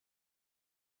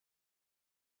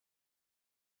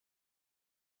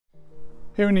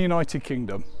Here in the United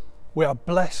Kingdom, we are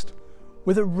blessed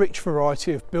with a rich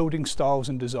variety of building styles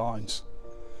and designs.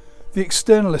 The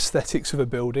external aesthetics of a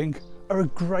building are a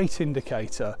great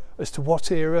indicator as to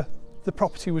what era the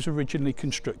property was originally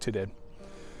constructed in.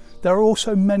 There are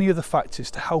also many other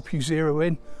factors to help you zero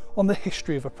in on the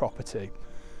history of a property.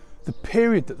 The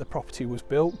period that the property was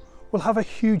built will have a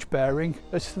huge bearing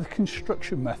as to the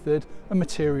construction method and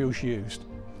materials used.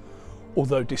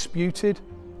 Although disputed,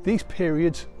 these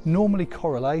periods normally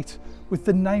correlate with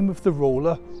the name of the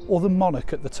ruler or the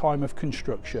monarch at the time of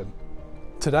construction.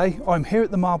 Today I'm here at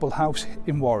the Marble House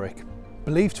in Warwick,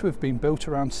 believed to have been built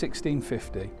around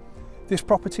 1650. This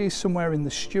property is somewhere in the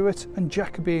Stuart and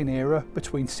Jacobean era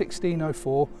between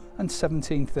 1604 and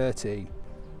 1713.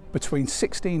 Between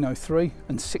 1603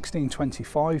 and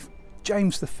 1625,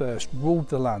 James I ruled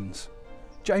the lands.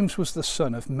 James was the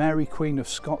son of Mary Queen of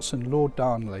Scots and Lord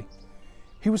Darnley.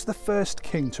 He was the first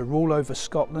king to rule over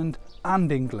Scotland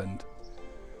and England.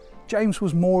 James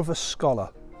was more of a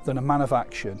scholar than a man of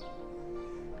action.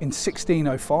 In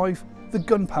 1605, the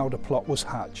Gunpowder Plot was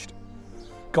hatched.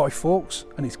 Guy Fawkes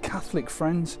and his Catholic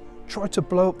friends tried to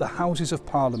blow up the Houses of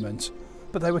Parliament,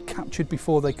 but they were captured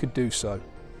before they could do so.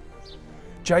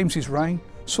 James's reign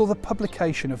saw the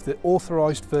publication of the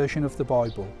authorised version of the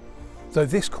Bible, though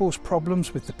this caused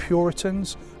problems with the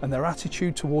Puritans and their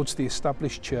attitude towards the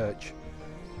established church.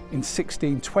 In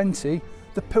 1620,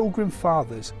 the Pilgrim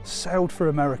Fathers sailed for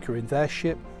America in their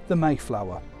ship, the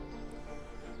Mayflower.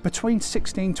 Between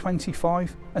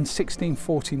 1625 and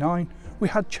 1649, we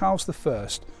had Charles I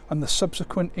and the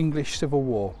subsequent English Civil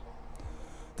War.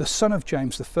 The son of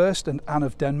James I and Anne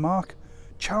of Denmark,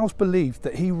 Charles believed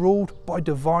that he ruled by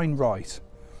divine right.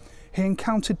 He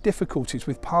encountered difficulties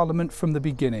with Parliament from the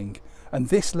beginning, and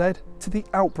this led to the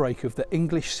outbreak of the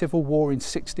English Civil War in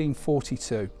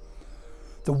 1642.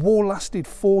 The war lasted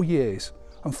 4 years,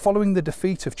 and following the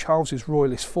defeat of Charles's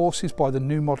royalist forces by the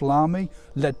New Model Army,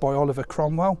 led by Oliver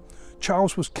Cromwell,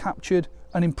 Charles was captured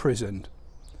and imprisoned.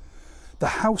 The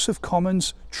House of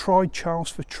Commons tried Charles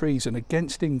for treason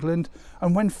against England,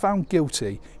 and when found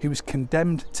guilty, he was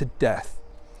condemned to death.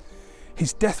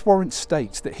 His death warrant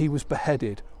states that he was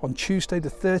beheaded on Tuesday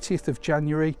the 30th of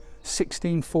January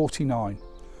 1649.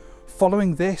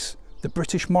 Following this, the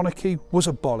British monarchy was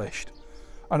abolished,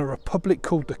 and a republic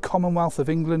called the Commonwealth of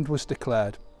England was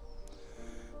declared.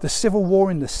 The Civil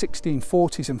War in the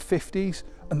 1640s and 50s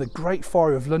and the Great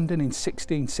Fire of London in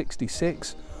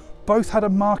 1666 both had a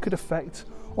marked effect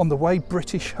on the way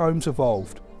British homes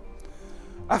evolved.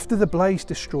 After the blaze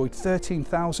destroyed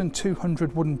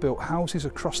 13,200 wooden-built houses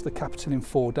across the capital in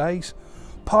 4 days,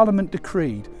 Parliament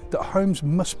decreed that homes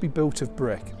must be built of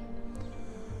brick.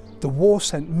 The war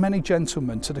sent many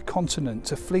gentlemen to the continent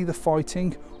to flee the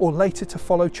fighting or later to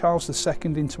follow Charles II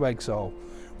into exile,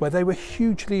 where they were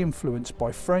hugely influenced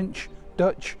by French,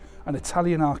 Dutch and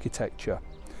Italian architecture,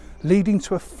 leading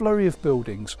to a flurry of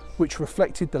buildings which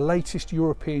reflected the latest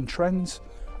European trends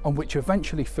and which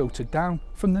eventually filtered down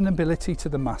from the nobility to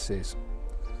the masses.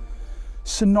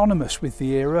 Synonymous with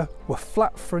the era were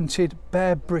flat-fronted,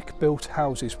 bare brick-built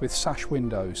houses with sash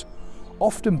windows,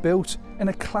 often built in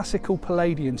a classical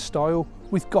Palladian style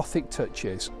with Gothic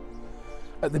touches.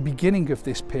 At the beginning of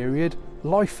this period,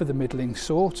 life for the middling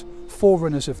sort,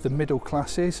 forerunners of the middle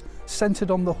classes,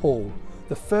 centred on the hall,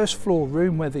 the first floor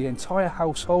room where the entire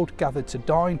household gathered to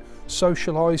dine,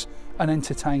 socialise and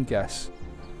entertain guests.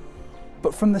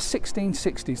 But from the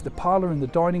 1660s, the parlour and the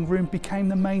dining room became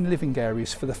the main living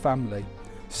areas for the family,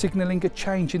 signalling a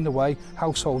change in the way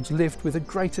households lived, with a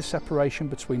greater separation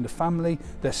between the family,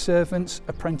 their servants,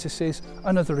 apprentices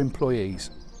and other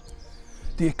employees.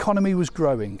 The economy was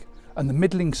growing and the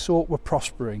middling sort were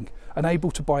prospering and able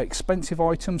to buy expensive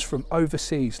items from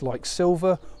overseas like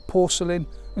silver, porcelain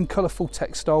and colourful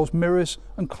textiles, mirrors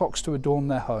and clocks to adorn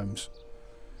their homes.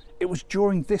 It was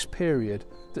during this period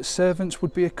that servants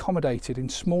would be accommodated in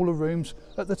smaller rooms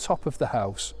at the top of the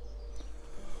house.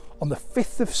 On the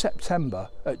 5th of September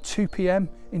at 2 p.m.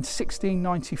 in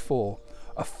 1694,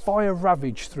 a fire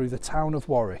ravaged through the town of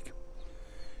Warwick.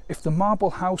 If the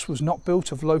Marble House was not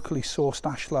built of locally sourced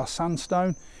ashlar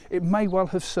sandstone, it may well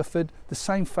have suffered the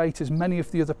same fate as many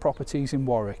of the other properties in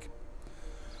Warwick.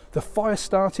 The fire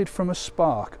started from a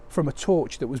spark from a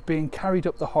torch that was being carried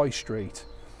up the High Street.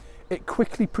 It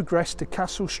quickly progressed to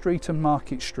Castle Street and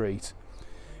Market Street.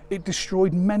 It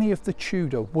destroyed many of the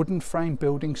Tudor wooden frame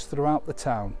buildings throughout the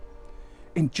town.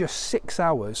 In just 6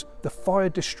 hours, the fire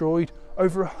destroyed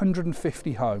over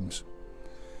 150 homes.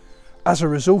 As a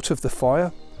result of the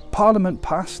fire, Parliament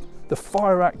passed the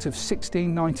Fire Act of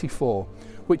 1694,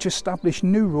 which established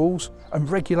new rules and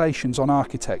regulations on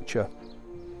architecture.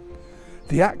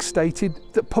 The Act stated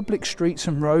that public streets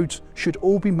and roads should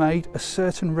all be made a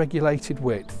certain regulated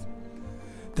width.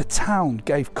 The town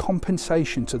gave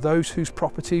compensation to those whose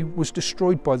property was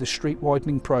destroyed by the street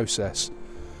widening process.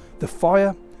 The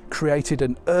fire created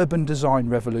an urban design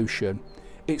revolution.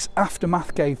 Its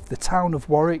aftermath gave the town of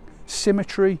Warwick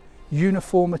symmetry,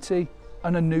 uniformity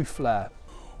and a new flair.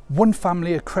 One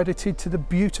family accredited to the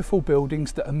beautiful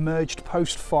buildings that emerged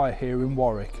post-fire here in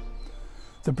Warwick.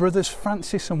 The brothers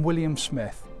Francis and William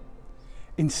Smith.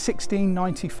 In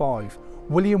 1695,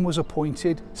 William was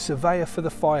appointed surveyor for the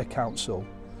Fire Council.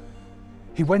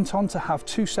 He went on to have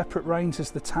 2 separate reigns as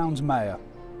the town's mayor.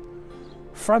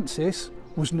 Francis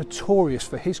was notorious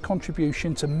for his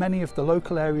contribution to many of the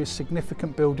local area's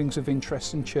significant buildings of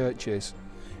interest and churches,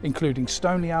 including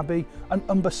Stoneleigh Abbey and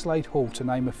Umberslade Hall, to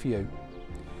name a few.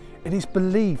 It is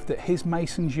believed that his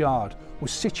mason's yard was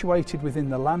situated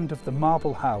within the land of the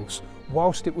Marble House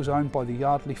whilst it was owned by the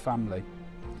Yardley family.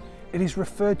 It is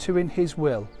referred to in his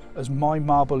will as My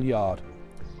Marble Yard.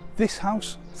 This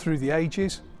house, through the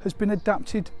ages, has been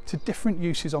adapted to different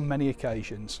uses on many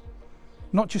occasions.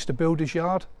 Not just a builder's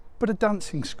yard, but a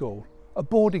dancing school, a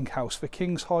boarding house for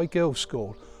King's High Girls'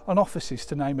 School and offices,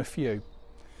 to name a few.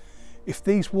 If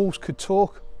these walls could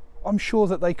talk, I'm sure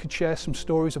that they could share some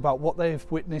stories about what they have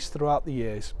witnessed throughout the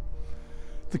years.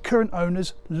 The current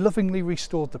owners lovingly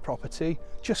restored the property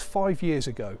just 5 years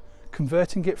ago,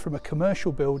 converting it from a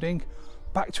commercial building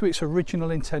back to its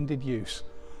original intended use,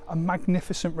 a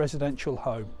magnificent residential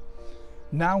home.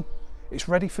 Now it's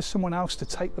ready for someone else to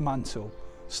take the mantle,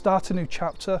 start a new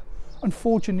chapter and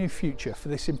forge a new future for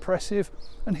this impressive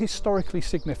and historically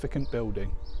significant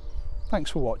building. Thanks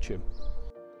for watching.